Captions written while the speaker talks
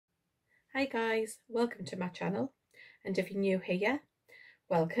Hi guys, welcome to my channel, and if you're new here,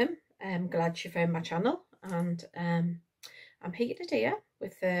 welcome. I'm glad you found my channel, and I'm here today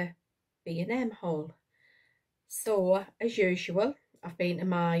with the B&M haul. So as usual, I've been to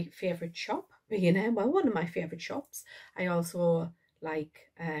my favourite shop, B&M, well, one of my favourite shops. I also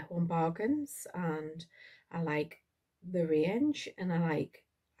like Home Bargains, and I like The Range, and I like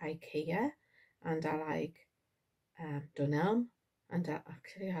IKEA, and I like Dunelm, and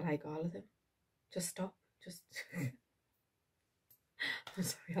actually I like all of them. Just stop. Just I'm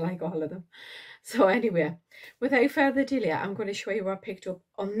sorry, I like all of them. So anyway, without further delay, I'm going to show you what I picked up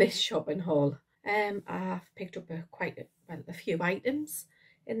on this shopping haul. I've picked up a few items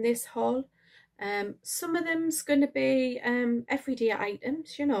in this haul. Some of them's going to be everyday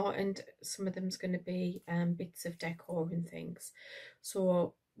items, you know, and some of them's going to be bits of decor and things.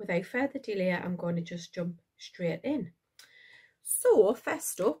 So without further delay, I'm going to just jump straight in. So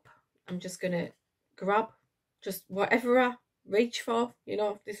first up, I'm just going to grab just whatever I reach for, you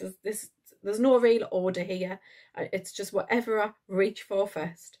know. There's no real order here. It's just whatever I reach for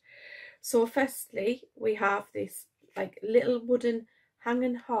first. So firstly, we have this like little wooden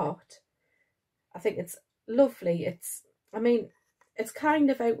hanging heart. I think it's lovely. It's kind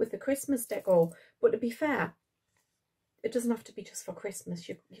of out with the Christmas decor, but to be fair, it doesn't have to be just for Christmas.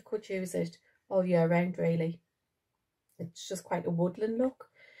 You could use it all year round, really. It's just quite a woodland look.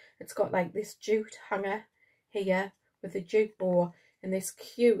 It's got like this jute hanger here with a jute bow and this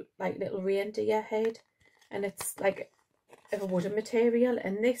cute like little reindeer head, and it's like of a wooden material,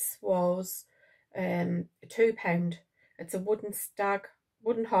 and this was £2. It's a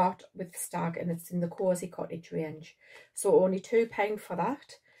wooden heart with stag, and it's in the Cosy Cottage range, so only £2 for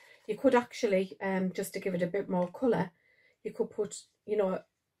that. You could actually just to give it a bit more colour, you could put, you know,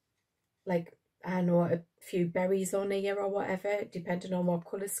 like, I know, a few berries on here or whatever, depending on what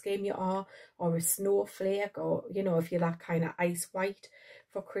colour scheme you are, or a snowflake, or, you know, if you're that kind of ice white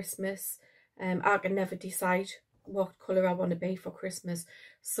for Christmas. I can never decide what colour I want to be for Christmas,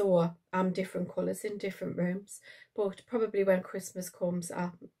 so I'm different colours in different rooms, but probably when Christmas comes I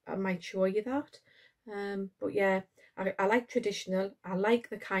might show you that. But yeah, I like traditional. I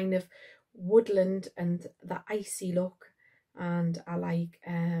like the kind of woodland and the icy look, and I like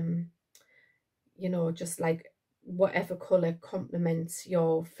you know, just like whatever colour complements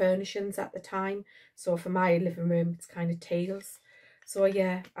your furnishings at the time. So for my living room, it's kind of teals. So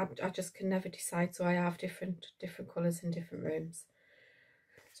yeah, I just can never decide. So I have different colours in different rooms.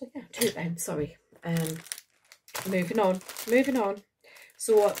 So yeah, £2, sorry. Moving on.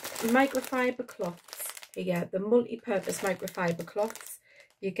 So microfiber cloths here, the multi-purpose microfiber cloths.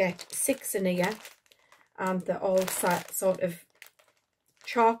 You get 6 in here, and they're all sort of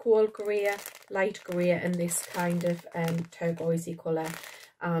charcoal grey, light grey, and this kind of turquoisey colour,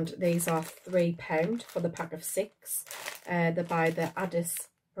 and these are £3 for the pack of 6. They're by the Addis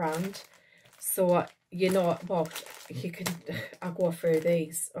brand, so you know what, you can I'll go through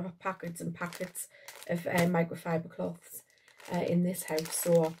these packets and packets of microfiber cloths in this house.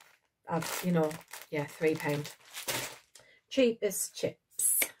 So I've, you know, yeah, £3. Cheap as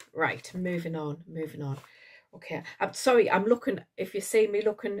chips. Right, moving on. Okay, I'm sorry, I'm looking, if you see me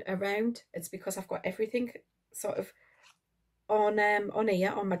looking around, it's because I've got everything sort of on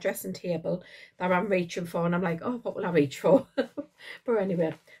here on my dressing table that I'm reaching for, and I'm like, oh, what will I reach for? But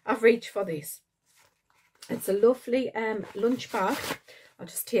anyway, I've reached for this. It's a lovely lunch bag. I'll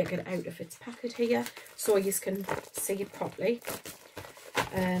just take it out of its packet here so you can see it properly.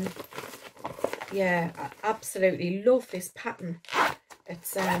 Yeah, I absolutely love this pattern.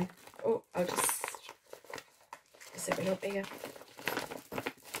 It's oh, I'll just zip it up here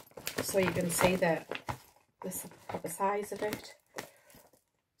so you can see the proper size of it.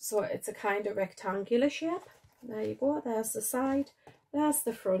 So it's a kind of rectangular shape. There you go, there's the side, there's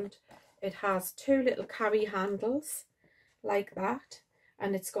the front. It has 2 little carry handles like that,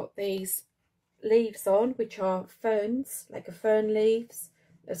 and it's got these leaves on, which are ferns, like a fern leaves.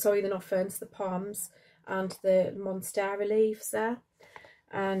 Sorry, they're not ferns, the palms, and the monstera leaves there.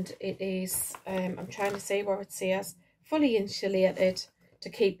 And it is, I'm trying to see what it says, fully insulated to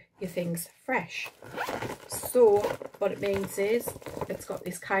keep your things fresh. So what it means is it's got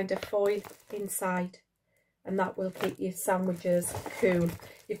this kind of foil inside, and that will keep your sandwiches cool.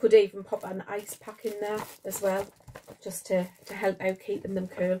 You could even pop an ice pack in there as well, just to help out keeping them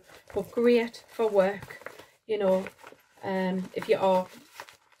cool. But great for work, you know, if you are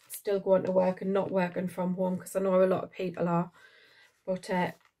still going to work and not working from home, because I know a lot of people are. But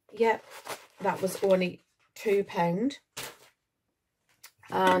yeah, that was only £2.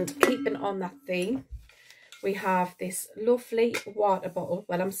 And keeping on that theme, we have this lovely water bottle.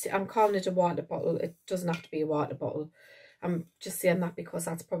 Well, I'm calling it a water bottle. It doesn't have to be a water bottle. I'm just saying that because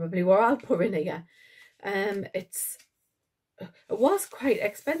that's probably what I'll put in here. It was quite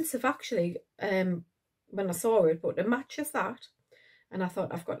expensive actually when I saw it, but it matches that. And I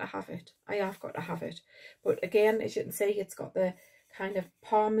thought, I've got to have it. I have got to have it. But again, as you can see, it's got the kind of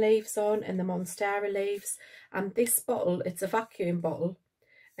palm leaves on and the monstera leaves. And this bottle, it's a vacuum bottle.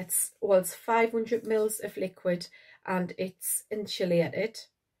 It's 500 mils of liquid and it's insulated.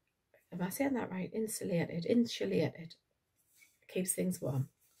 Am I saying that right? Insulated. It keeps things warm.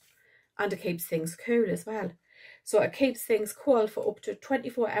 And it keeps things cool as well. So it keeps things cool for up to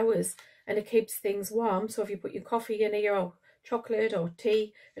 24 hours and it keeps things warm. So if you put your coffee in here or chocolate or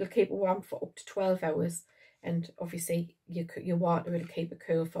tea, it'll keep it warm for up to 12 hours. And obviously your water will keep it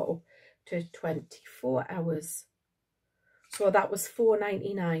cool for up to 24 hours. So that was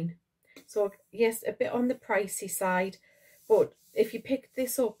 $4.99. So yes, a bit on the pricey side, but if you pick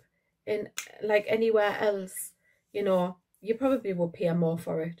this up in like anywhere else, you know, you probably will pay more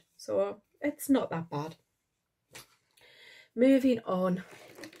for it. So it's not that bad. Moving on.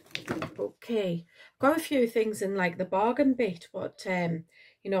 Okay, got a few things in like the bargain bit, but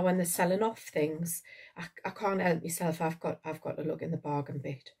you know, when they're selling off things, I can't help myself. I've got to look in the bargain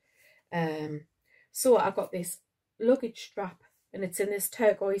bit. So I got this luggage strap and it's in this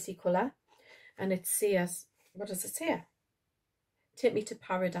turquoisey colour and it says, what does it say? Take me to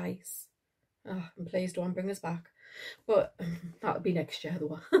paradise. Oh, I'm pleased don't bring us back, but that'll be next year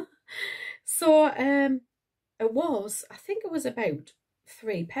though. So it was, I think it was about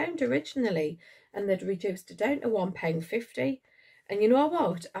 £3 originally, and they'd reduced it down to £1.50. And you know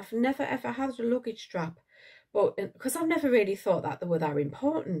what? I've never ever had a luggage strap, but because I've never really thought that they were that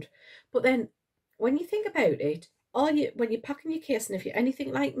important. But then when you think about it, when you're packing your case, and if you're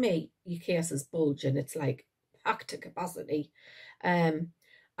anything like me, your case is bulging. It's like packed to capacity. And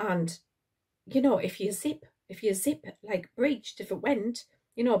you know, if your zip like breached, if it went,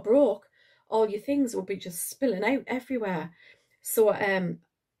 you know, broke, all your things will be just spilling out everywhere. So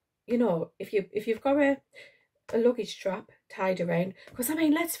you know, if you've got a luggage strap tied around, because I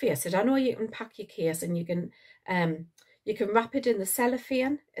mean, let's face it, I know you can pack your case and you can wrap it in the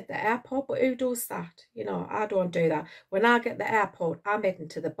cellophane at the airport, but who does that? You know, I don't do that. When I get to the airport, I'm heading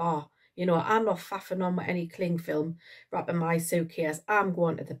to the bar. You know, I'm not faffing on with any cling film wrapping my suitcase. I'm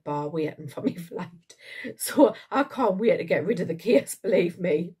going to the bar waiting for my flight. So I can't wait to get rid of the case, believe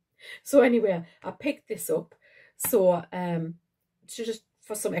me. So anyway, I picked this up so just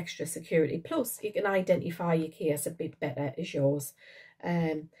for some extra security. Plus, you can identify your case a bit better as yours.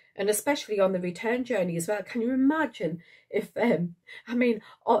 And especially on the return journey as well. Can you imagine if, I mean,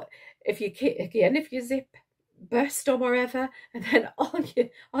 if your zip burst or whatever, and then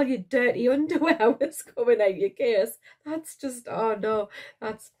all your dirty underwear was coming out your case? That's just, oh no,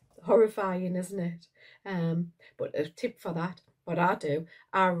 that's horrifying, isn't it? But a tip for that, what I do,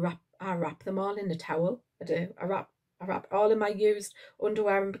 I wrap them all in a towel. I do. I wrap all of my used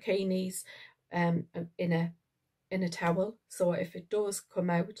underwear and bikinis in a towel. So if it does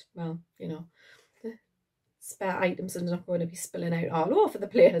come out, well, you know, the spare items are not going to be spilling out all over the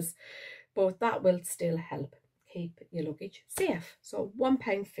place. But that will still help keep your luggage safe. So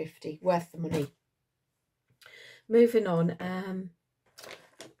 £1.50, worth the money. Moving on,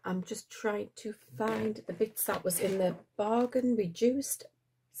 I'm just trying to find the bits that was in the bargain reduced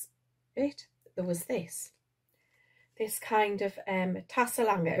bit. There was this kind of tassel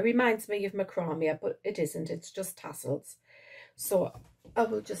hanger. It reminds me of macrame, but it isn't. It's just tassels. So I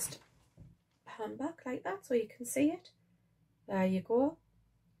will just hand back like that so you can see it. There you go.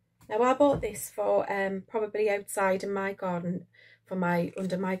 Now I bought this for probably outside in my garden for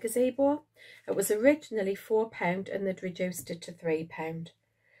under my gazebo. It was originally £4 and they'd reduced it to £3.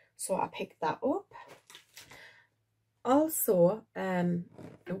 So I picked that up. Also,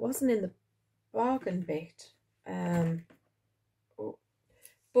 it wasn't in the bargain bit,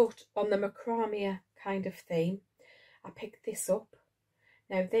 but on the macrame kind of theme, I picked this up.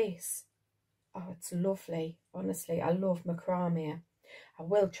 Now this, oh, it's lovely. Honestly, I love macrame.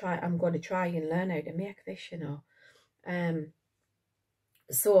 I'm going to try and learn how to make this, you know.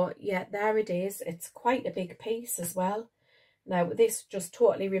 So yeah, there it is. It's quite a big piece as well. Now this just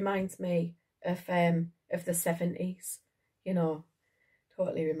totally reminds me of the 70s, you know.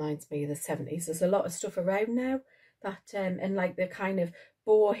 Totally reminds me of the 70s. There's a lot of stuff around now that and like the kind of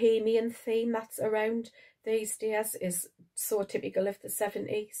bohemian theme that's around these days is so typical of the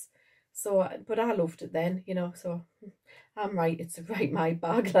 70s. So, but I loved it then, you know, so I'm right, it's right my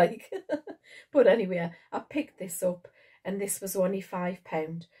bag, like. But anyway, I picked this up and this was only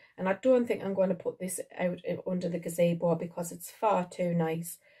 £5. And I don't think I'm going to put this out under the gazebo because it's far too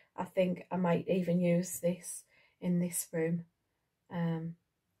nice. I think I might even use this in this room.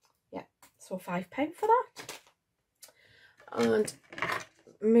 Yeah, so £5 for that. And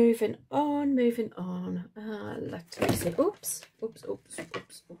moving on. Let me see. Oops.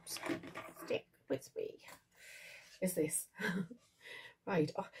 Stick with me. Is this?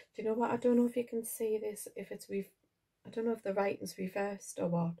 Right. Oh, do you know what? I don't know if you can see this, if it's I don't know if the writing's reversed or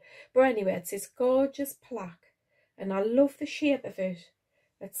what. But anyway, it's this gorgeous plaque, and I love the shape of it.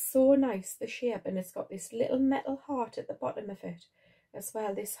 It's so nice, the shape, and it's got this little metal heart at the bottom of it as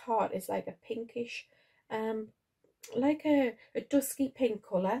well. This heart is like a pinkish, like a dusky pink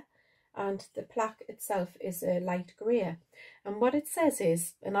colour, and the plaque itself is a light grey. And what it says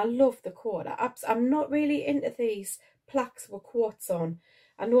is, and I love the quote, I'm not really into these plaques with quotes on.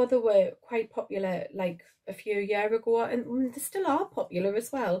 I know they were quite popular like a few years ago, and they still are popular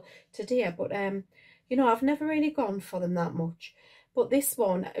as well today, but you know, I've never really gone for them that much. But this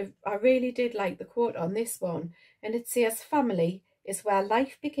one, I really did like the quote on this one, and it says, "Family is where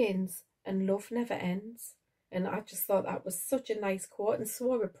life begins and love never ends." And I just thought that was such a nice quote and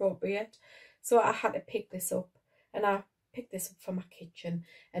so appropriate. So I had to pick this up, and I picked this up for my kitchen.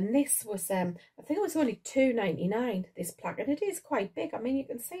 And this was, I think it was only £2.99, this plaque, and it is quite big. I mean, you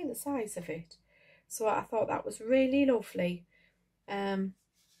can see the size of it. So I thought that was really lovely. And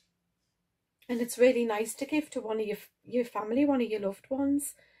it's really nice to give to one of your family, one of your loved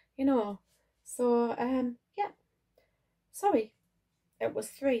ones, you know. So, yeah. Sorry. It was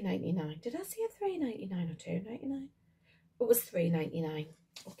 £3.99. Did I say £3.99 or £2.99? It was £3.99.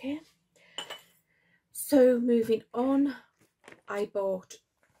 Okay. So moving on, I bought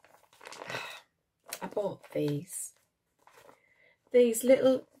these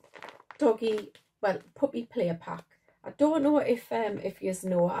little doggy, well, puppy play pack. I don't know if you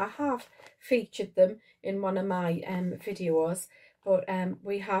know, I have featured them in one of my videos, but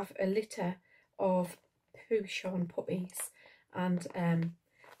we have a litter of Pouchon puppies, and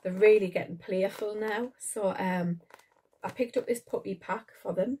they're really getting playful now. So I picked up this puppy pack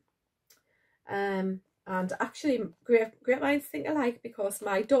for them, and actually great minds think alike, because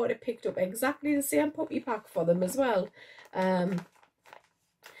my daughter picked up exactly the same puppy pack for them as well.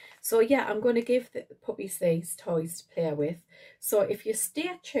 So yeah, I'm going to give the puppies these toys to play with. So if you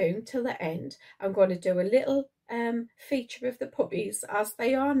stay tuned till the end, I'm going to do a little feature of the puppies as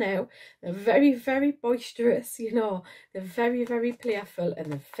they are now. They're very, very boisterous, you know. They're very, very playful,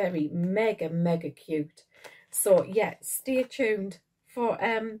 and they're very mega cute. So yeah, stay tuned for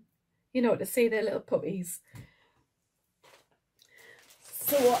you know, to see their little puppies.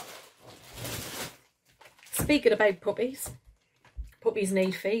 So speaking about puppies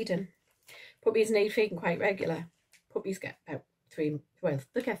need feeding. Puppies need feeding quite regular. Puppies get about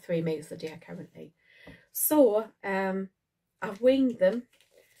they get 3 meals a day currently. So I've weaned them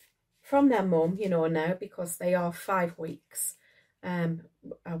from their mum, you know, now, because they are 5 weeks. I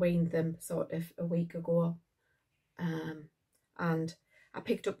weaned them sort of a week ago. And I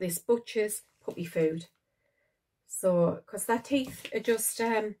picked up this Butcher's puppy food. So, because their teeth are just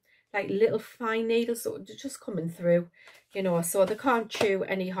like little fine needles, so they're just coming through, you know, so they can't chew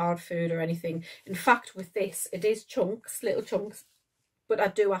any hard food or anything. In fact, with this, it is chunks, little chunks, but I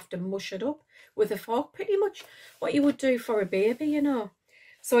do have to mush it up with a fork, pretty much what you would do for a baby, you know.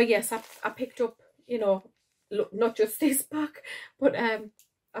 So yes, I picked up, you know, look, not just this pack, but I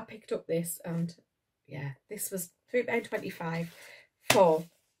picked up this, and yeah, this was £3.25 for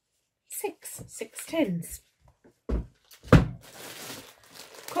six tins.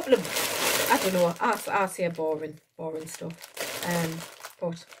 Couple of, I don't know, I say boring stuff,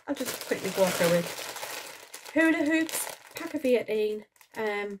 but I'll just quickly go through it. Hula hoops, pack of 18.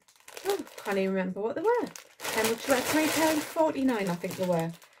 Oh, can't even remember what they were. How much were £3.49, I think they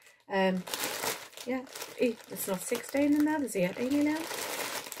were. Yeah, there's not 16 in there, there's 18 in there.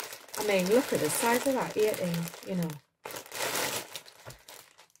 I mean, look at the size of that, 18, you know.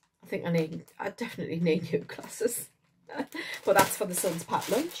 I definitely need new glasses. But that's for the son's packed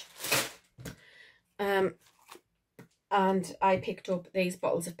lunch. And I picked up these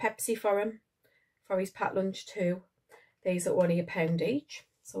bottles of Pepsi for him, for his packed lunch too. These are only £1 each.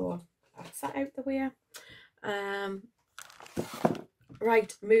 So that's that out the way.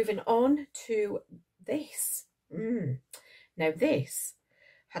 Right, moving on to this. Now this,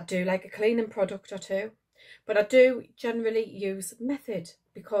 I do like a cleaning product or two, but I do generally use Method,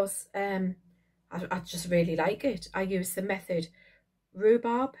 because I just really like it. I use the Method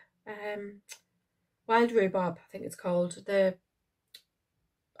rhubarb, wild rhubarb, I think it's called, the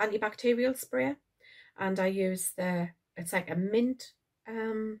antibacterial spray, and I use the it's like a mint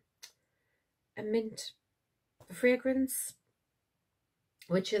fragrance,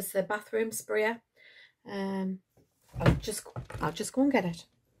 which is the bathroom sprayer. I'll just go and get it.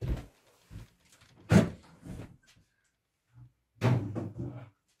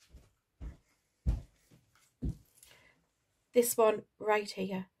 This one right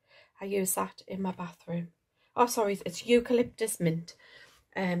here, I use that in my bathroom. Oh, sorry, it's eucalyptus mint.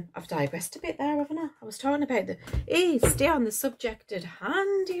 I've digressed a bit there, haven't I? I was talking about the... Hey, stay on the subject at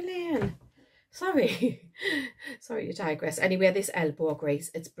hand, Elaine. Sorry. Sorry to digress. Anyway, this elbow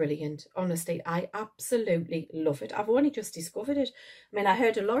grease, it's brilliant. Honestly, I absolutely love it. I've only just discovered it. I mean, I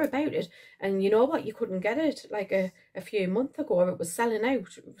heard a lot about it. And you know what? You couldn't get it like a few months ago. It was selling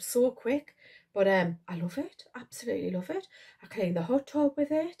out. It was so quick. But I love it. Absolutely love it. I cleaned the hot tub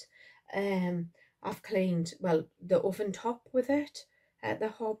with it. I've cleaned, well, the oven top with it at the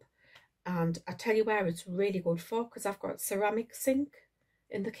hob. And I tell you where it's really good for, because I've got ceramic sink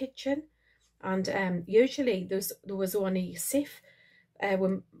in the kitchen. And usually there was only Cif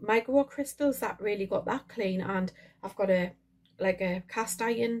with micro crystals that really got that clean. And I've got a cast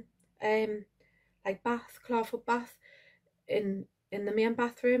iron like clawfoot bath in the main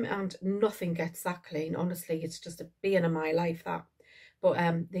bathroom, and nothing gets that clean. Honestly, it's just a bane of my life, that. But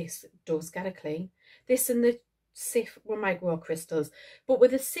this does get a clean. This and the Cif were micro crystals, but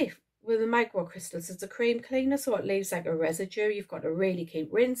with the Cif, with the micro crystals, it's a cream cleaner, so it leaves like a residue. You've got to really keep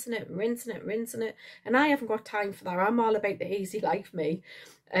rinsing it, and I haven't got time for that. I'm all about the easy life, me.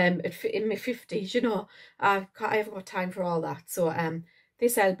 In my 50s, you know, I haven't got time for all that. So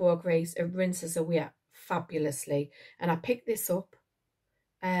this elbow grease, it rinses away fabulously, and I picked this up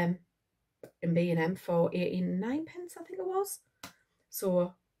in B&M for 89 pence, I think it was.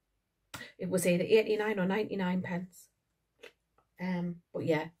 So it was either 89 or 99 pence. But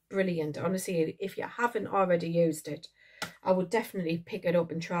yeah, brilliant. Honestly, if you haven't already used it, I would definitely pick it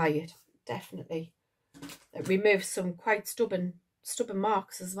up and try it. Definitely. It removes some quite stubborn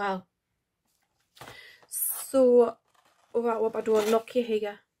marks as well. So, what am I doing? Look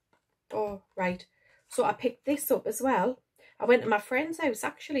here. Oh, right. So I picked this up as well. I went to my friend's house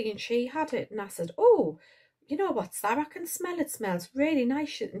actually, and she had it, and I said, oh, you know what's that? I can smell it. Smells really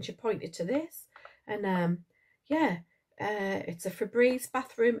nice. And she pointed to this, and yeah, it's a Febreze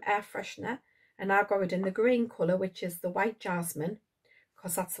bathroom air freshener, and I got it in the green colour, which is the white jasmine,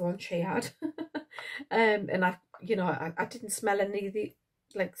 because that's the one she had. And I didn't smell any of the,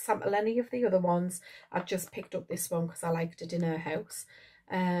 sample any of the other ones. I just picked up this one because I liked it in her house.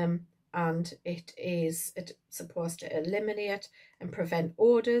 And it's supposed to eliminate and prevent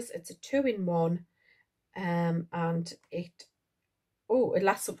odours. It's a 2-in-1, and it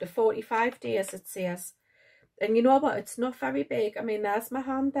lasts up to 45 days, it says. And you know what? It's not very big. I mean, there's my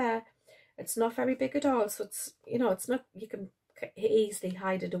hand there. It's not very big at all. So it's, it's not, you can easily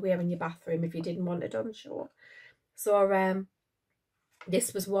hide it away in your bathroom if you didn't want it on show. So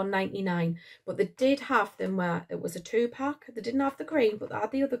this was $1.99, but they did have them where it was a 2-pack. They didn't have the green, but they had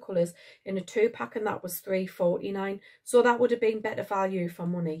the other colours in a 2-pack, and that was $3.49. So that would have been better value for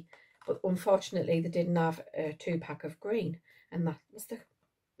money. But unfortunately, they didn't have a 2-pack of green, and that was the,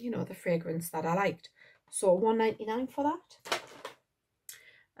 the fragrance that I liked. So $1.99 for that.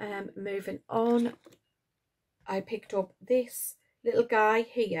 Moving on, I picked up this little guy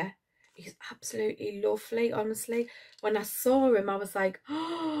here. He's absolutely lovely, honestly. When I saw him, I was like,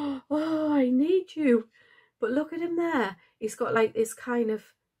 oh, I need you. But look at him there. He's got like this kind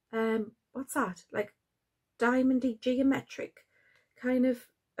of, what's that? Like diamondy geometric kind of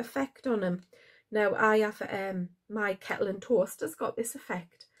effect on him. Now, I have my kettle and toaster's got this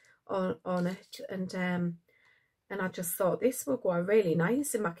effect on it. And I just thought this would go really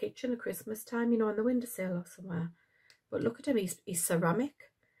nice in my kitchen at Christmas time, on the windowsill or somewhere. But look at him, he's ceramic.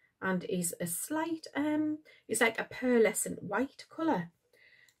 And he's a slight, he's like a pearlescent white colour.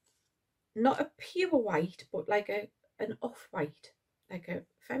 Not a pure white, but like an off-white. Like a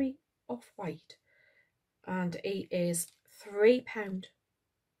very off-white. And he is £3.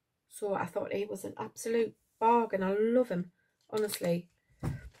 So I thought he was an absolute bargain. I love him, honestly.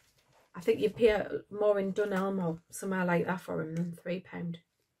 I think you pay more in Dunelm or somewhere like that for him than £3.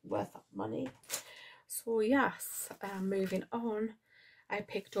 Worth that money. So yes, moving on. I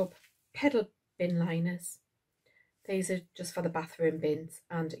picked up pedal bin liners. These are just for the bathroom bins,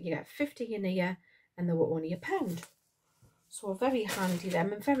 and you get 50 in here, and they were only £1. So very handy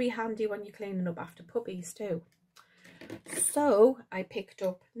them, and very handy when you're cleaning up after puppies too. So I picked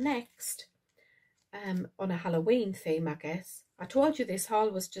up next, on a Halloween theme, I guess. I told you this haul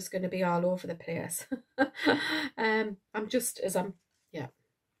was just going to be all over the place.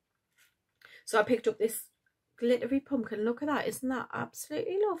 So I picked up this glittery pumpkin. Look at that. Isn't that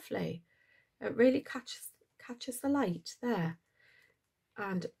absolutely lovely? It really catches the light there.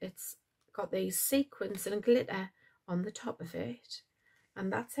 And it's got these sequins and glitter on the top of it.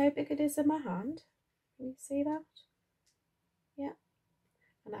 And that's how big it is in my hand. Can you see that? Yeah.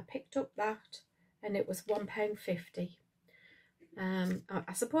 And I picked up that and it was £1.50.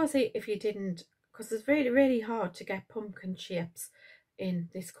 I suppose if you didn't, because it's really, really hard to get pumpkin shapes in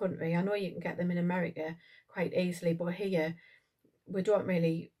this country. I know you can get them in America quite easily, but here we don't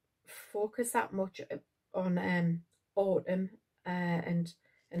really focus that much on autumn and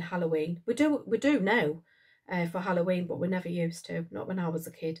Halloween. We do now for Halloween, but we never used to. Not when I was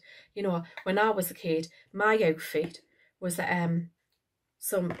a kid. You know, when I was a kid, my outfit was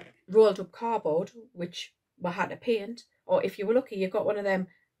some rolled up cardboard, which we had to paint. Or if you were lucky, you got one of them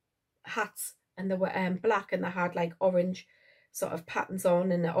hats and they were black and they had like orange sort of patterns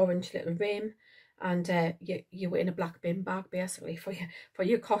on and an orange little rim. And you were in a black bin bag basically for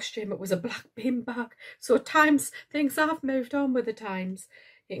your costume. It was a black bin bag. So things have moved on with the times.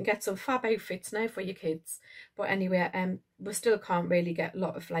 You can get some fab outfits now for your kids. But anyway, we still can't really get a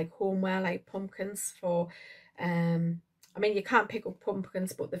lot of like homeware, like pumpkins for I mean, you can't pick up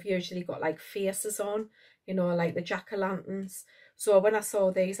pumpkins, but they've usually got like faces on, you know, like the jack-o'-lanterns. So when I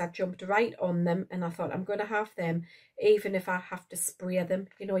saw these, I jumped right on them and I thought, I'm going to have them, even if I have to spray them.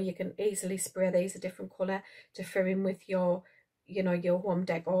 You know, you can easily spray these a different colour to fill in with your, you know, your home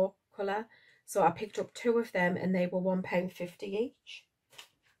decor colour. So I picked up 2 of them and they were £1.50 each.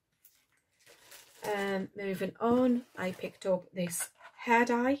 Moving on, I picked up this hair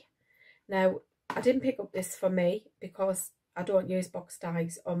dye. Now, I didn't pick up this for me because I don't use box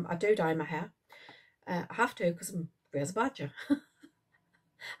dyes. I do dye my hair. I have to because I'm grey as a badger.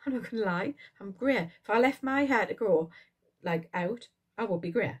 I'm not going to lie, I'm grey. If I left my hair to grow like out, I would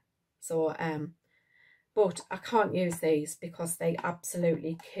be grey. So, but I can't use these because they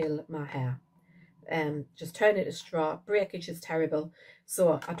absolutely kill my hair. Just turn it to straw. Breakage is terrible.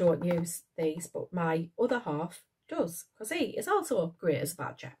 So I don't use these, but my other half does because he is also grey as a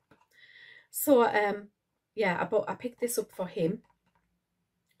badger. So yeah, I picked this up for him,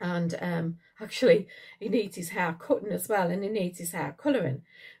 and actually he needs his hair cutting as well, and he needs his hair colouring.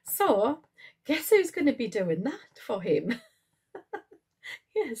 So guess who's going to be doing that for him?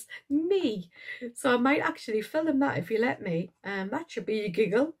 Yes, me. So I might actually film that if you let me. That should be a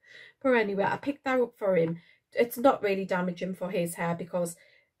giggle. But anyway, I picked that up for him. It's not really damaging for his hair because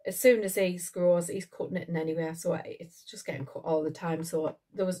as soon as he grows, he's cutting it in anywhere. So it's just getting cut all the time. So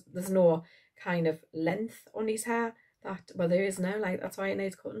there's no kind of length on his hair that, well, there is now, like that's why it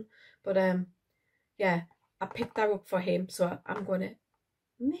needs cutting. But yeah, I picked that up for him, so I'm going to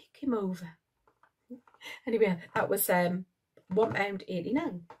make him over. Anyway, that was £1.89.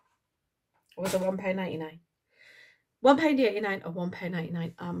 Or was it £1.99? £1.89 or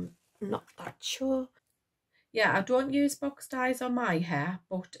 £1.99. I'm not that sure. Yeah, I don't use box dyes on my hair,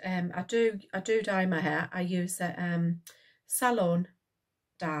 but I do dye my hair. I use a salon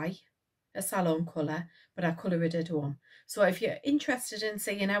dye, a salon colour, but I colour it at home. So if you're interested in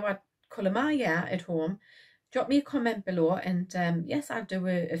seeing how I colour my hair at home, drop me a comment below, and yes, I'll do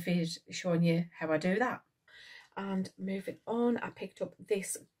a video showing you how I do that. And moving on, I picked up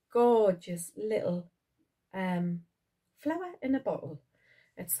this gorgeous little flower in a bottle.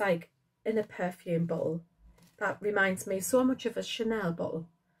 It's like in a perfume bottle. That reminds me so much of a Chanel bottle,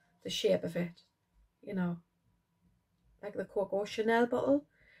 the shape of it, you know, like the Coco Chanel bottle.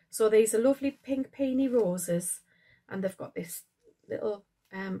 So these are lovely pink peony roses, and they've got this little,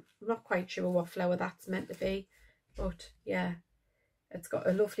 I'm not quite sure what flower that's meant to be, but yeah, it's got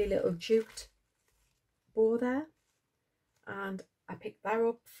a lovely little jute bow there. And I picked that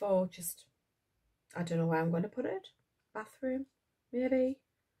up for just, I don't know where I'm going to put it, bathroom maybe,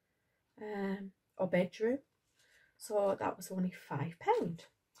 or bedroom. So that was only £5.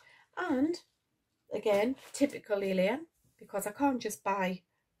 And again, typical Elaine, because I can't just buy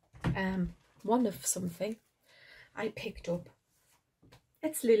one of something, I picked up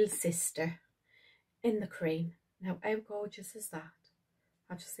its little sister in the cream. Now, how gorgeous is that?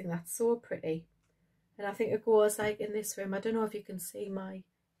 I just think that's so pretty. And I think it goes like in this room. I don't know if you can see my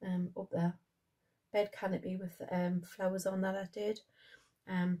up there bed canopy with flowers on that I did.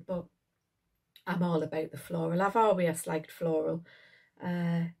 But I'm all about the floral. I've always liked floral.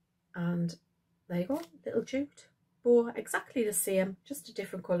 And there you go, little jute bow, exactly the same, just a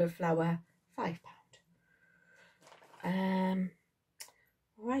different colour flower, £5.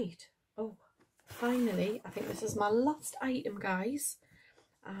 Right, oh, finally, I think this is my last item, guys,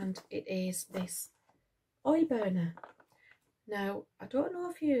 and it is this oil burner. Now, I don't know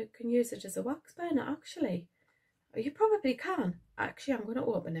if you can use it as a wax burner, actually. You probably can. Actually, I'm going to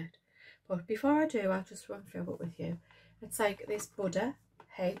open it. But before I do, I'll just run through it with you. It's like this Buddha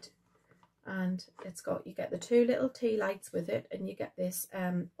head, and it's got, you get the 2 little tea lights with it, and you get this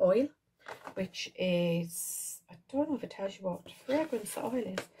oil, which is, I don't know if it tells you what fragrance the oil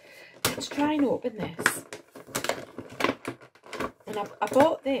is. Let's try and open this. And I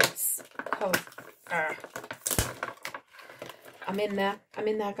bought this because I'm in there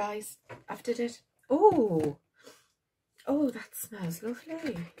guys. I've did it. Oh, that smells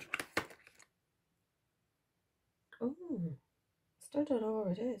lovely. Oh, still don't know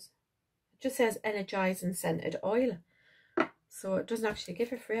what it is. It just says energizing scented oil, so it doesn't actually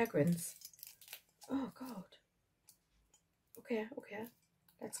give a fragrance. Oh God. Okay,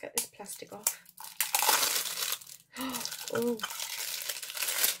 let's get this plastic off. Oh,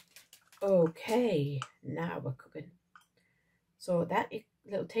 okay, now we're cooking. So that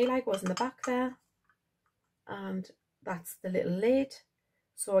little tea light goes in the back there, and that's the little lid.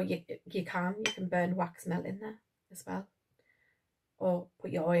 So you can burn wax melt in there as well, or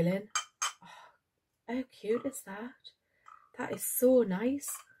put your oil in. Oh, how cute is that? That is so nice.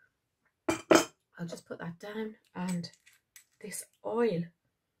 I'll just put that down, and this oil.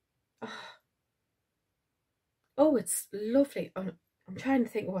 Oh, it's lovely. I'm trying to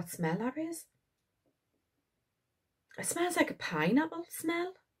think what smell that is. It smells like a pineapple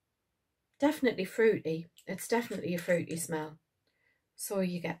smell. Definitely fruity. It's definitely a fruity smell. So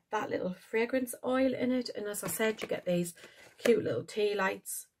you get that little fragrance oil in it, and as I said, you get these cute little tea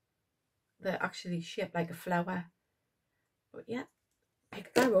lights that are actually shaped like a flower. But yeah,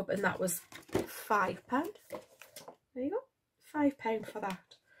 picked that up, and that was £5. There you go, £5 for that.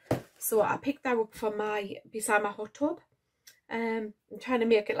 So I picked that up for beside my hot tub. I'm trying to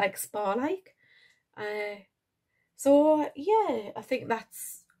make it like spa-like. So yeah, I think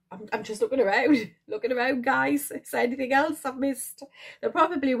that's. I'm just looking around, guys. Is there anything else I've missed? There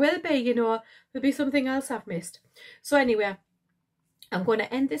probably will be, you know. There'll be something else I've missed. So anyway, I'm going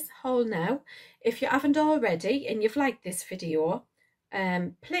to end this haul now. If you haven't already and you've liked this video,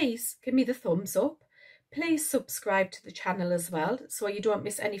 please give me the thumbs up. Please subscribe to the channel as well, so you don't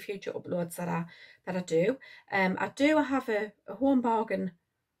miss any future uploads that I do. I have a home bargain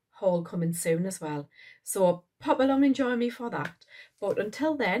haul coming soon as well, so pop along and join me for that. But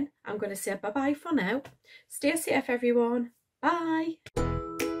until then, I'm going to say bye bye for now. Stay safe, everyone. Bye.